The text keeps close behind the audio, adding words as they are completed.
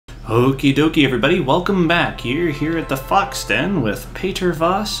Okie dokie, everybody. Welcome back. You're here at the Fox Den with Pater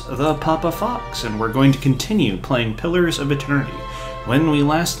Voss, the Papa Fox, and we're going to continue playing Pillars of Eternity. When we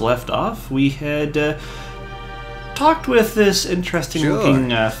last left off, we had talked with this interesting-looking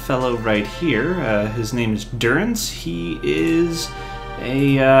fellow right here. His name is Durance. He is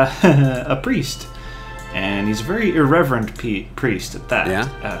a a priest, and he's a very irreverent priest at that.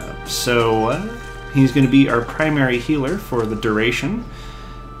 Yeah. So he's going to be our primary healer for the duration.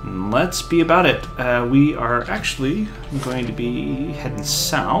 Let's be about it. We are actually going to be heading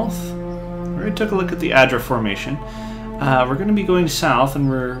south. We already took a look at the Adra formation. We're going to be going south, and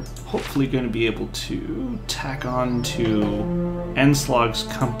we're hopefully going to be able to tack on to Enslog's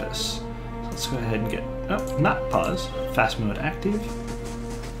compass. So let's go ahead and get... Oh, not pause. Fast mode active.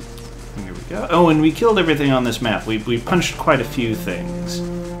 Here we go. Oh, and we killed everything on this map. We punched quite a few things.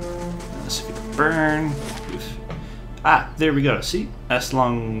 Let's see if we can burn. Ah, there we go. See?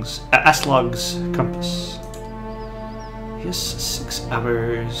 Aslog's compass. Yes, 6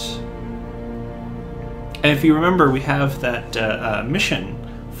 hours. And if you remember, we have that mission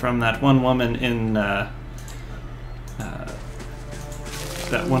from that one woman in... that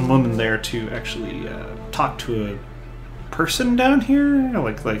one woman there to actually talk to a person down here?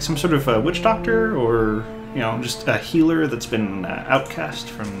 Like some sort of a witch doctor, or, you know, just a healer that's been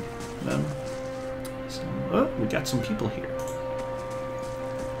outcast from them. Oh, we got some people here.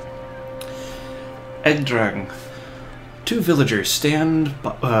 Egdrang. 2 villagers stand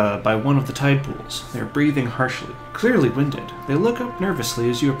by one of the tide pools. They're breathing harshly, clearly winded. They look up nervously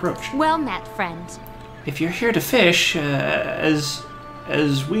as you approach. Well met, friend. If you're here to fish, as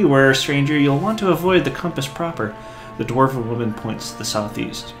we were, stranger, you'll want to avoid the compass proper. The dwarven woman points to the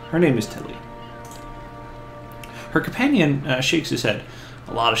southeast. Her name is Tilly. Her companion shakes his head.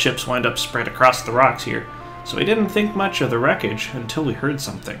 A lot of ships wind up spread across the rocks here, so we didn't think much of the wreckage until we heard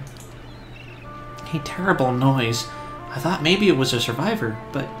something. A terrible noise. I thought maybe it was a survivor,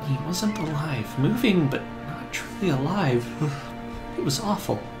 but he wasn't alive. Moving, but not truly alive. It was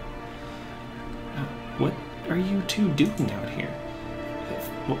awful. What are you two doing out here?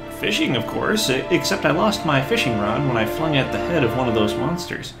 Well, fishing, of course, except I lost my fishing rod when I flung at the head of one of those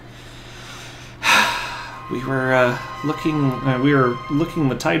monsters. We were looking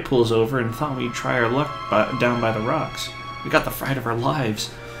the tide pools over and thought we'd try our luck down by the rocks. We got the fright of our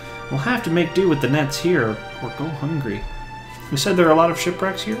lives. We'll have to make do with the nets here or go hungry. You said there are a lot of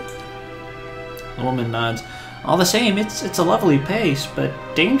shipwrecks here? The woman nods. All the same, it's a lovely place, but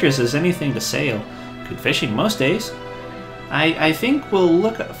dangerous as anything to sail. Good fishing most days. I think we'll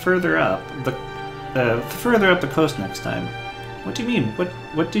look further up the coast next time. What do you mean?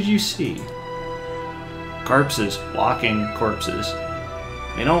 What did you see? Corpses, walking corpses.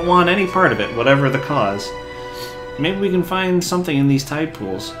 We don't want any part of it, whatever the cause. Maybe we can find something in these tide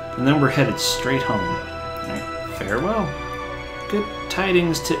pools, and then we're headed straight home. Right, farewell. Good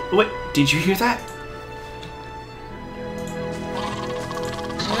tidings to... Wait, did you hear that?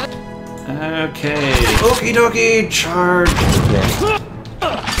 Okay. Okie dokie, charge!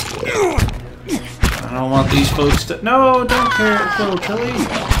 I don't want these folks to... No, don't kill Tilly!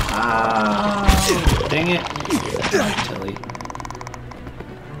 Ah, dang it. Tilly.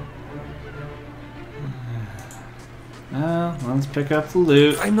 Well, let's pick up the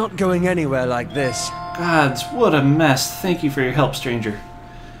loot. I'm not going anywhere like this. Gods, what a mess. Thank you for your help, stranger.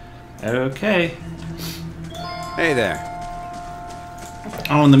 Okay. Hey there.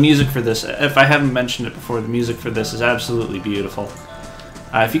 Oh, and the music for this, if I haven't mentioned it before, the music for this is absolutely beautiful.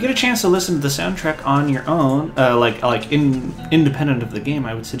 If you get a chance to listen to the soundtrack on your own, independent of the game,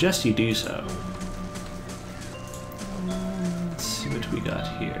 I would suggest you do so. Let's see what we got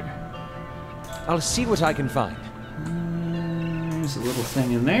here. I'll see what I can find. There's a little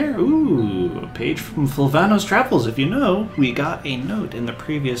thing in there. Ooh, a page from Fulvano's Travels. If you know, we got a note in the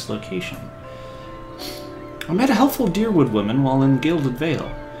previous location. I met a helpful Deerwood woman while in Gilded Vale.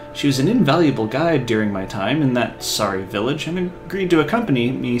 She was an invaluable guide during my time in that sorry village and agreed to accompany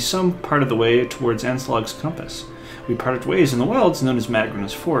me some part of the way towards Enslog's compass. We parted ways in the wilds known as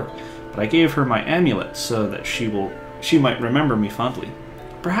Magrin's Fork, but I gave her my amulet so that she might remember me fondly.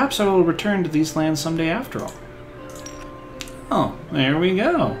 Perhaps I will return to these lands someday after all. Oh, there we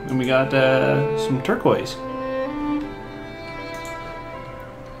go. And we got some turquoise.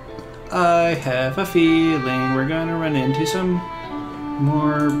 I have a feeling we're gonna run into some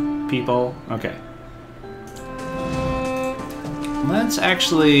more people. Okay. Let's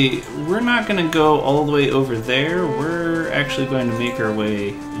actually... We're not gonna go all the way over there. We're actually going to make our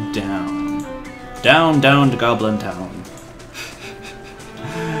way down. Down to Goblin Town.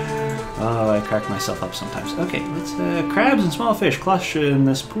 how I crack myself up sometimes. Okay, let's, crabs and small fish clutch in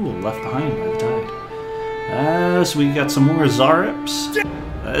this pool left behind by the tide. So we got some more Zarips.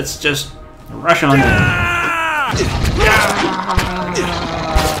 Let's just rush on in.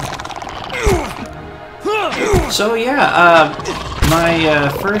 So yeah, my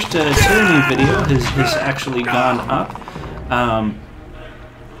first tyranny video has actually gone up.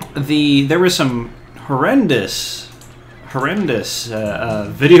 There was some horrendous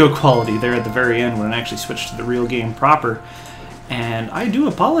video quality there at the very end when I actually switched to the real game proper, and I do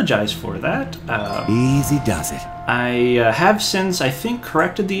apologize for that. Easy does it. I have since, I think,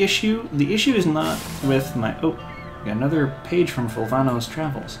 corrected the issue. The issue is not with my... Oh, got another page from Fulvano's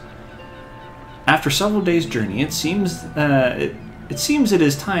Travels. After several days' journey, it seems it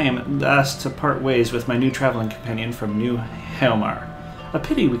is time thus to part ways with my new traveling companion from New Helmar. A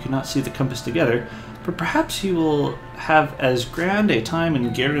pity we could not see the compass together, but perhaps he will have as grand a time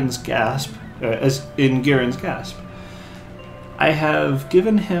in Garen's Gasp as in Garen's Gasp. I have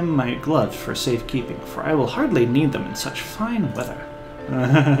given him my gloves for safekeeping, for I will hardly need them in such fine weather.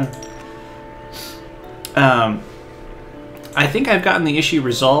 I think I've gotten the issue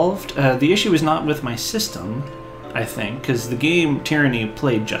resolved. The issue is not with my system, I think, because the game Tyranny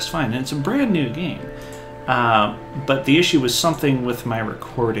played just fine, and it's a brand new game. But the issue was something with my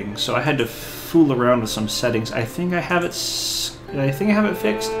recording, so I had to fool around with some settings. I think I have it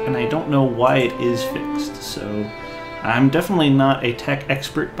fixed, and I don't know why it is fixed. So I'm definitely not a tech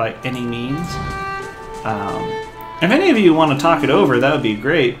expert by any means. If any of you want to talk it over, that would be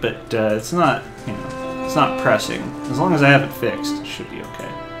great. But it's not, it's not pressing. As long as I have it fixed, it should be okay.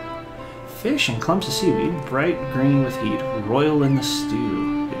 Fish and clumps of seaweed, bright green with heat, royal in the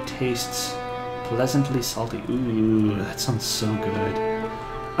stew. It tastes pleasantly salty. Ooh, that sounds so good.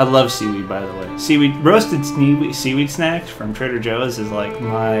 I love seaweed, by the way. Seaweed, roasted seaweed snacks from Trader Joe's is like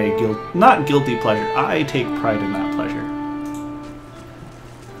my not guilty pleasure. I take pride in that pleasure.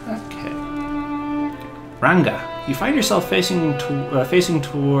 Okay. Ranga, you find yourself facing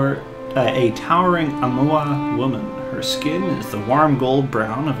toward a towering Amua woman. Her skin is the warm gold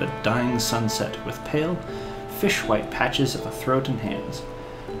brown of a dying sunset with pale, fish-white patches of a throat and hands.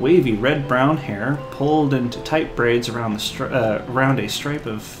 Wavy red-brown hair, pulled into tight braids around a stripe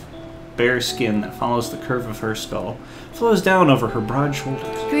of bare skin that follows the curve of her skull, flows down over her broad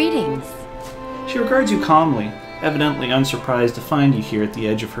shoulders. Greetings. She regards you calmly, evidently unsurprised to find you here at the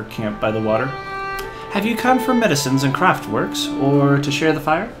edge of her camp by the water. Have you come for medicines and craftworks, or to share the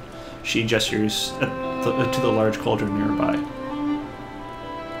fire? She gestures to the large cauldron nearby.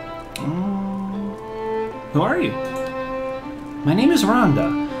 Who are you? My name is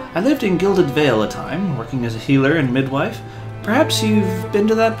Rhonda. I lived in Gilded Vale a time, working as a healer and midwife. Perhaps you've been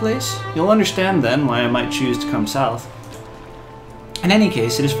to that place? You'll understand then why I might choose to come south. In any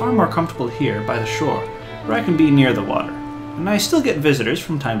case, it is far more comfortable here, by the shore, where I can be near the water. And I still get visitors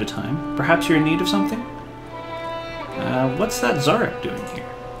from time to time. Perhaps you're in need of something? What's that Zarek doing here?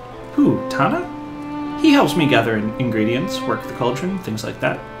 Who, Tana? He helps me gather ingredients, work the cauldron, things like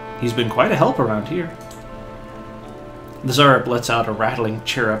that. He's been quite a help around here. The Zarep lets out a rattling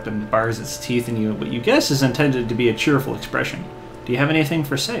chirrup and bars its teeth in you, what you guess is intended to be a cheerful expression. Do you have anything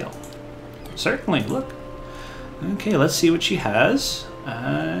for sale? Certainly, look. Okay, let's see what she has.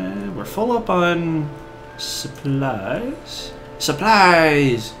 We're full up on supplies.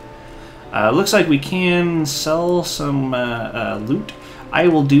 Supplies! Looks like we can sell some loot. I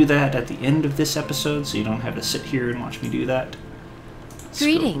will do that at the end of this episode, so you don't have to sit here and watch me do that. Let's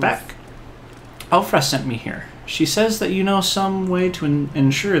Greetings. go back. Alfra sent me here. She says that you know some way to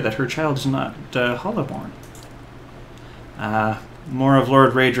ensure that her child is not hollowborn. More of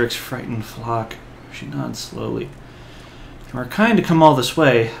Lord Raedric's frightened flock. She nods slowly. You are kind to come all this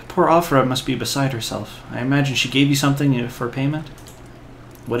way. Poor Alfra must be beside herself. I imagine she gave you something for payment?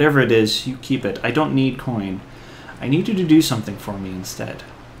 Whatever it is, you keep it. I don't need coin. I need you to do something for me instead.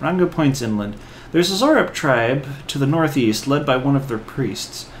 Ranga points inland. There's a Zarep tribe to the northeast led by one of their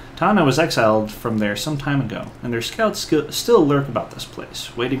priests. Tana was exiled from there some time ago, and their scouts still lurk about this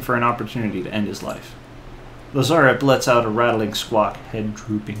place, waiting for an opportunity to end his life. The Zarep lets out a rattling squawk, head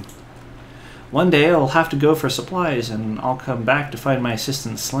drooping. One day I'll have to go for supplies, and I'll come back to find my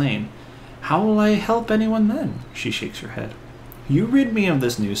assistant slain. How will I help anyone then? She shakes her head. You rid me of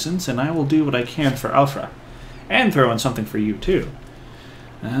this nuisance, and I will do what I can for Alfra. And throw in something for you, too.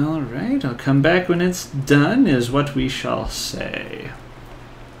 All right, I'll come back when it's done, is what we shall say.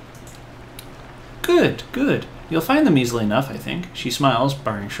 Good, good. You'll find them easily enough, I think. She smiles,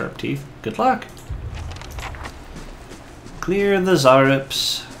 baring sharp teeth. Good luck. Clear the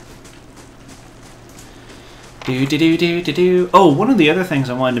Zareps. Oh, one of the other things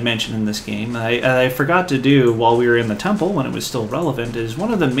I wanted to mention in this game, I forgot to do while we were in the temple when it was still relevant, is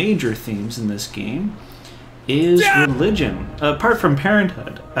one of the major themes in this game is religion, apart from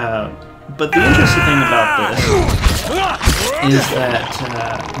parenthood. But the interesting thing about this is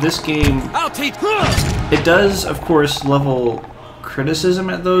that this game, it does, of course, level criticism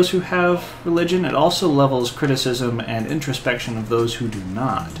at those who have religion. It also levels criticism and introspection of those who do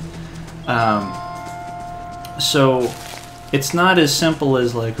not. So it's not as simple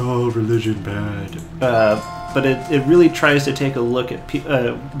as like, oh, religion bad. But it really tries to take a look at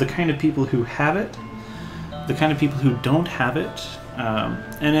the kind of people who have it, the kind of people who don't have it,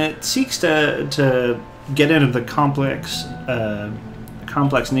 and it seeks to get into the complex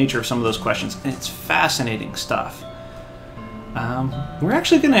nature of some of those questions. And it's fascinating stuff. We're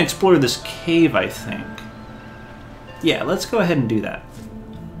actually going to explore this cave, I think. Yeah, let's go ahead and do that.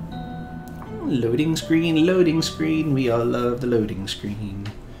 Loading screen, we all love the loading screen.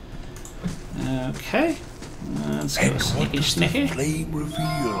 Okay, let's go snicky.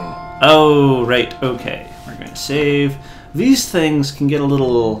 Oh, right, okay. We're going to save. These things can get a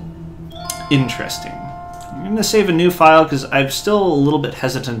little interesting. I'm going to save a new file because I'm still a little bit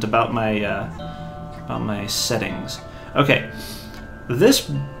hesitant about my settings. Okay, this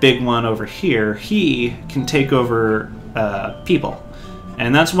big one over here, he can take over people.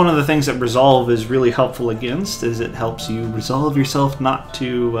 And that's one of the things that Resolve is really helpful against, is it helps you resolve yourself not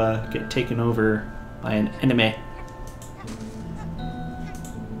to get taken over by an enemy.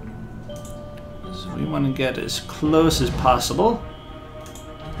 So we want to get as close as possible.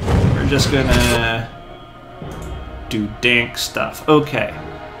 We're just gonna do dank stuff. Okay.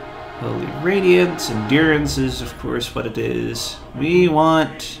 Holy Radiance, Endurance is of course what it is. We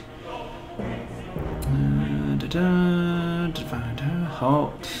want...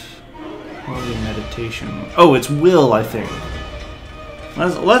 Halt. Holy Meditation. Oh, it's Will, I think.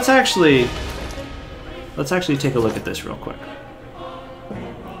 Let's actually take a look at this real quick.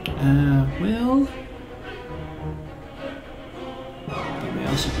 Will.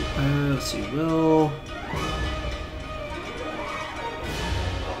 Let's see, Will.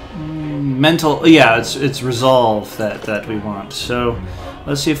 Mental. Yeah, it's Resolve that we want. So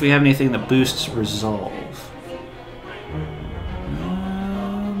let's see if we have anything that boosts Resolve.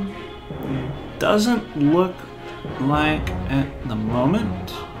 Doesn't look like at the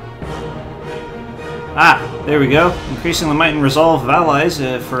moment. Ah, there we go. Increasing the might and resolve of allies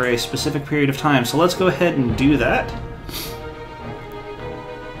for a specific period of time. So let's go ahead and do that.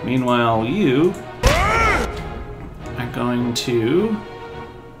 Meanwhile, you are going to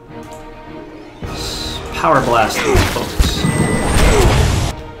power blast these folks.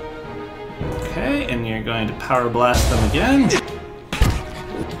 Okay, and you're going to power blast them again.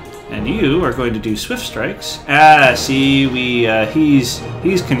 And you are going to do Swift Strikes. Ah, see, he's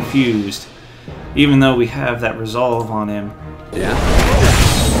confused, even though we have that resolve on him. Yeah.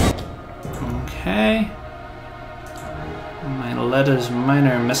 Okay. Miletta's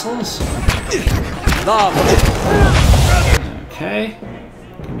minor missiles. Okay.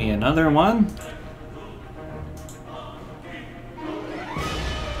 Give me another one.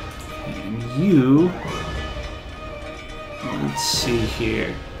 And you. Let's see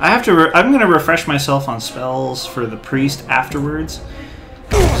here. I'm going to refresh myself on spells for the priest afterwards,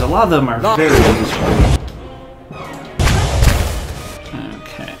 because a lot of them are very useful.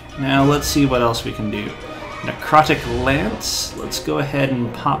 Okay, now let's see what else we can do. Necrotic Lance. Let's go ahead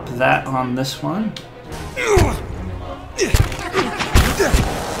and pop that on this one.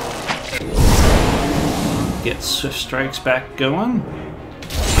 Get Swift Strikes back going.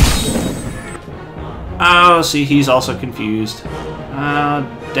 Oh, see, he's also confused.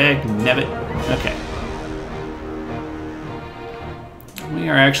 Dagnabbit. Okay. We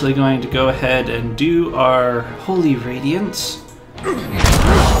are actually going to go ahead and do our Holy Radiance.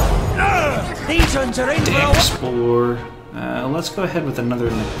 Dank Spore. Let's go ahead with another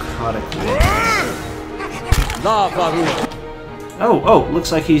Necrotic Lance. Oh,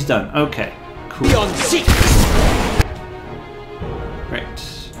 looks like he's done. Okay, cool. Right.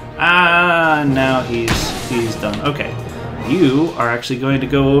 Now he's done. Okay. You are actually going to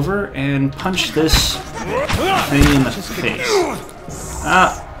go over and punch this thing in the face.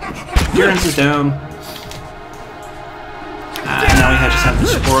 Endurance is down. Now we just have the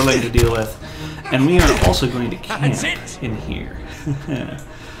Sporling to deal with. And we are also going to camp in here.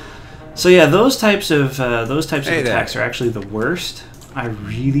 So yeah, those types of attacks are actually the worst. I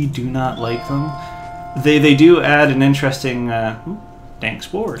really do not like them. They do add an interesting dank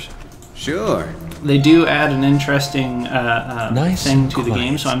spores. Sure. They do add an interesting thing to the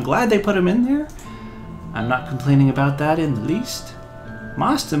game, so I'm glad they put them in there. I'm not complaining about that in the least.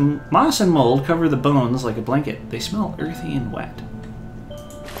 Moss and mold cover the bones like a blanket. They smell earthy and wet.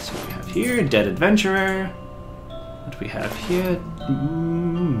 So we have here, dead adventurer. What do we have here?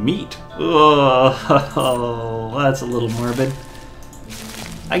 Meat. Oh, that's a little morbid.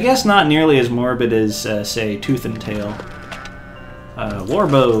 I guess not nearly as morbid as, say, Tooth and Tail.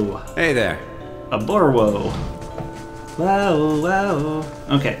 Warbow. Hey there. A Borwo. Wow, wow.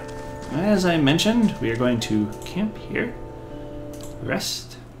 Okay. As I mentioned, we are going to camp here.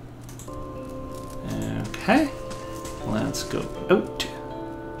 Rest. Okay. Let's go out.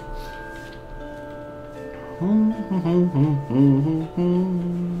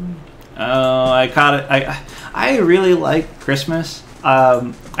 Oh, I caught it. I really like Christmas.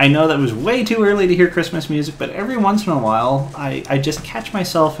 I know that was way too early to hear Christmas music, but every once in a while, I just catch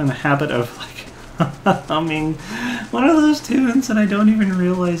myself in the habit of like humming one of those tunes, and I don't even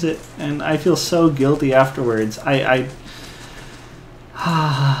realize it, and I feel so guilty afterwards. Enough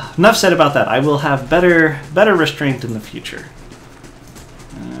said about that. I will have better restraint in the future.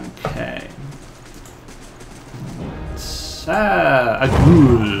 Okay. A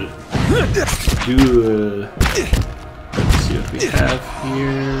ghoul. Ghoul. Let's see what we have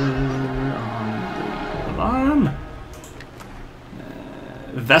here on the alarm.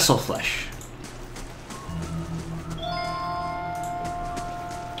 Vessel flesh.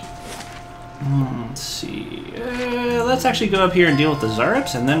 Let's see. Let's actually go up here and deal with the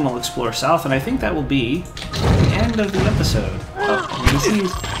Zareps, and then we'll explore south, and I think that will be the end of the episode. Oh, let me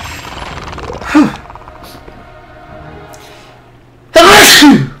sneeze.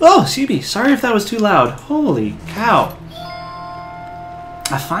 Oh, CB, sorry if that was too loud. Holy cow.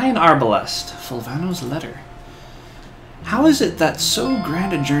 A fine arbalest, Fulvano's letter. How is it that so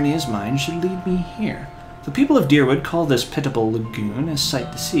grand a journey as mine should lead me here? The people of Deerwood call this pitiable lagoon a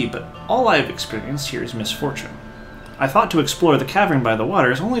sight to see, but all I have experienced here is misfortune. I thought to explore the cavern by the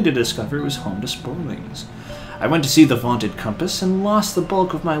waters, only to discover it was home to sporlings. I went to see the vaunted compass, and lost the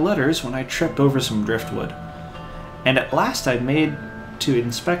bulk of my letters when I tripped over some driftwood. And at last I made to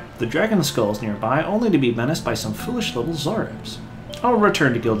inspect the dragon skulls nearby, only to be menaced by some foolish little Zareps. I'll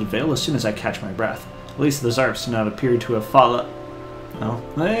return to Gilded Vale as soon as I catch my breath. At least the Zareps do not appear to have fallen. Well,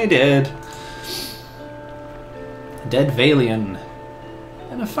 they did. Dead Valian.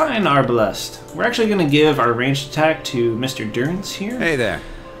 And a fine arbalest. We're actually going to give our ranged attack to Mr. Durance here. Hey there.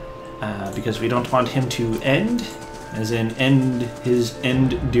 Because we don't want him to end, as in end his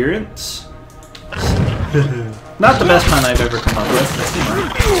endurance. Not the best pun I've ever come up with, but you know,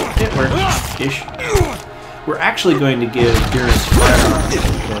 it works-ish. We're actually going to give Durance firearm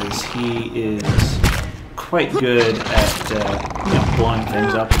because he is quite good at you know, blowing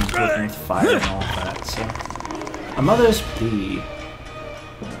things up and working with fire and all that. So, a mother's plea.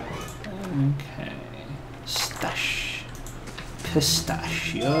 Okay, stash,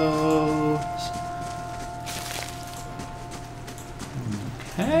 pistachios.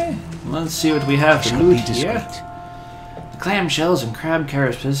 Okay, let's see what we have to loot here. The clamshells and crab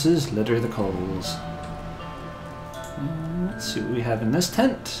carapaces litter the coals. Let's see what we have in this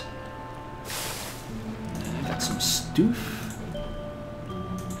tent. Got some stoof.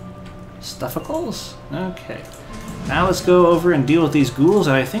 Stuffacles? Okay. Now let's go over and deal with these ghouls,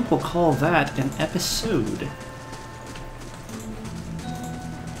 and I think we'll call that an episode.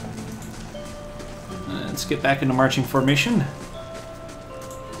 Let's get back into marching formation.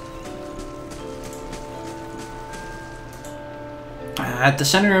 At the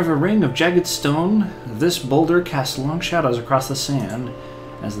center of a ring of jagged stone, this boulder casts long shadows across the sand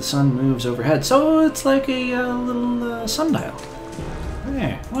as the sun moves overhead. So it's like a little sundial.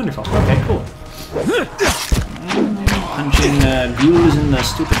 Hey, wonderful. Okay, cool. Punching ghouls in the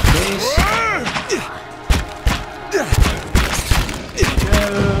stupid face. There we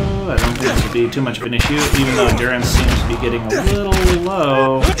go. I don't think this would be too much of an issue, even though endurance seems to be getting a little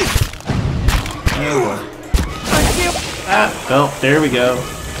low. Oh boy. Ah, well, there we go.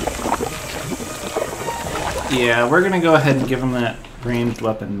 Yeah, we're gonna go ahead and give him that ranged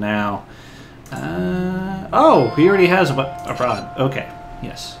weapon now. Oh, he already has a rod. Okay,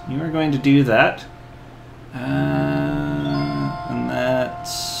 yes, you are going to do that. And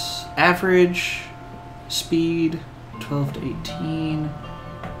that's average speed, 12 to 18.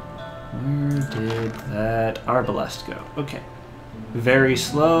 Where did that arbalest go? Okay, very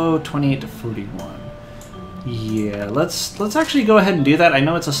slow, 28 to 41. Yeah, let's actually go ahead and do that. I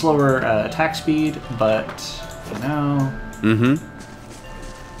know it's a slower attack speed, but you know,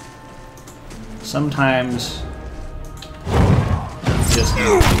 sometimes just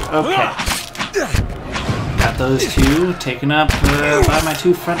okay. Got those two taken up by my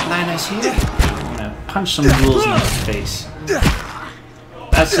two frontliners here. I'm gonna punch some ghouls in the face.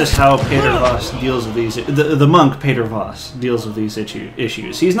 That's just how Peter Voss deals with these. The monk Peter Voss deals with these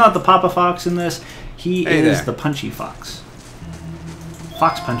issues. He's not the Papa Fox in this. He is the punchy fox.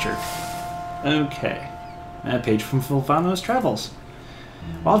 Fox puncher. Okay. A page from Fulvano's travels.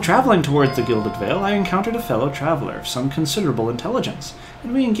 While traveling towards the Gilded Vale, I encountered a fellow traveler of some considerable intelligence,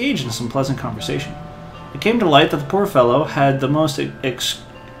 and we engaged in some pleasant conversation. It came to light that the poor fellow had the most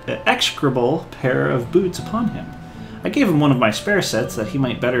execrable pair of boots upon him. I gave him one of my spare sets that he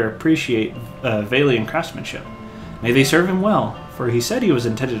might better appreciate Valian craftsmanship. May they serve him well, for he said he was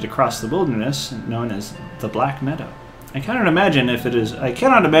intended to cross the wilderness known as the Black Meadow. I cannot imagine it is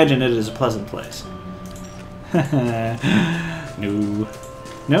a pleasant place. No.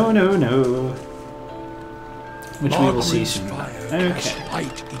 No, no, no. Which we will see soon. Okay.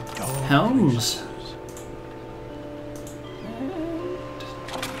 Helms.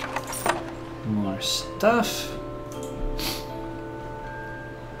 And more stuff.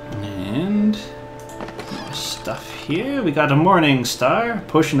 And more stuff here. We got a Morning Star,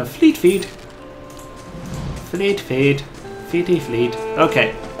 potion of Fleet Feet. Fleet Feet. Feety Fleet.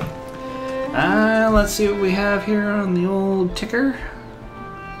 Okay. Let's see what we have here on the old ticker.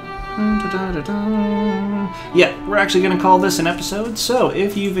 Yeah, we're actually going to call this an episode, so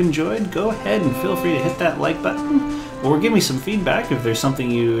if you've enjoyed, go ahead and feel free to hit that like button, or give me some feedback if there's something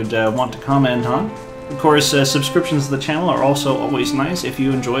you'd want to comment on. Of course, subscriptions to the channel are also always nice if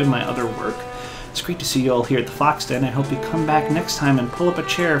you enjoy my other work. It's great to see you all here at the Fox Den. I hope you come back next time and pull up a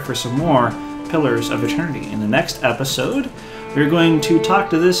chair for some more Pillars of Eternity. In the next episode, we're going to talk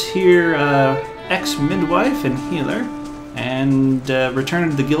to this here ex-midwife and healer, and return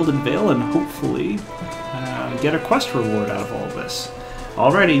to the Gilded Vale and hopefully get a quest reward out of all this.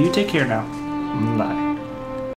 Alrighty, you take care now. Bye.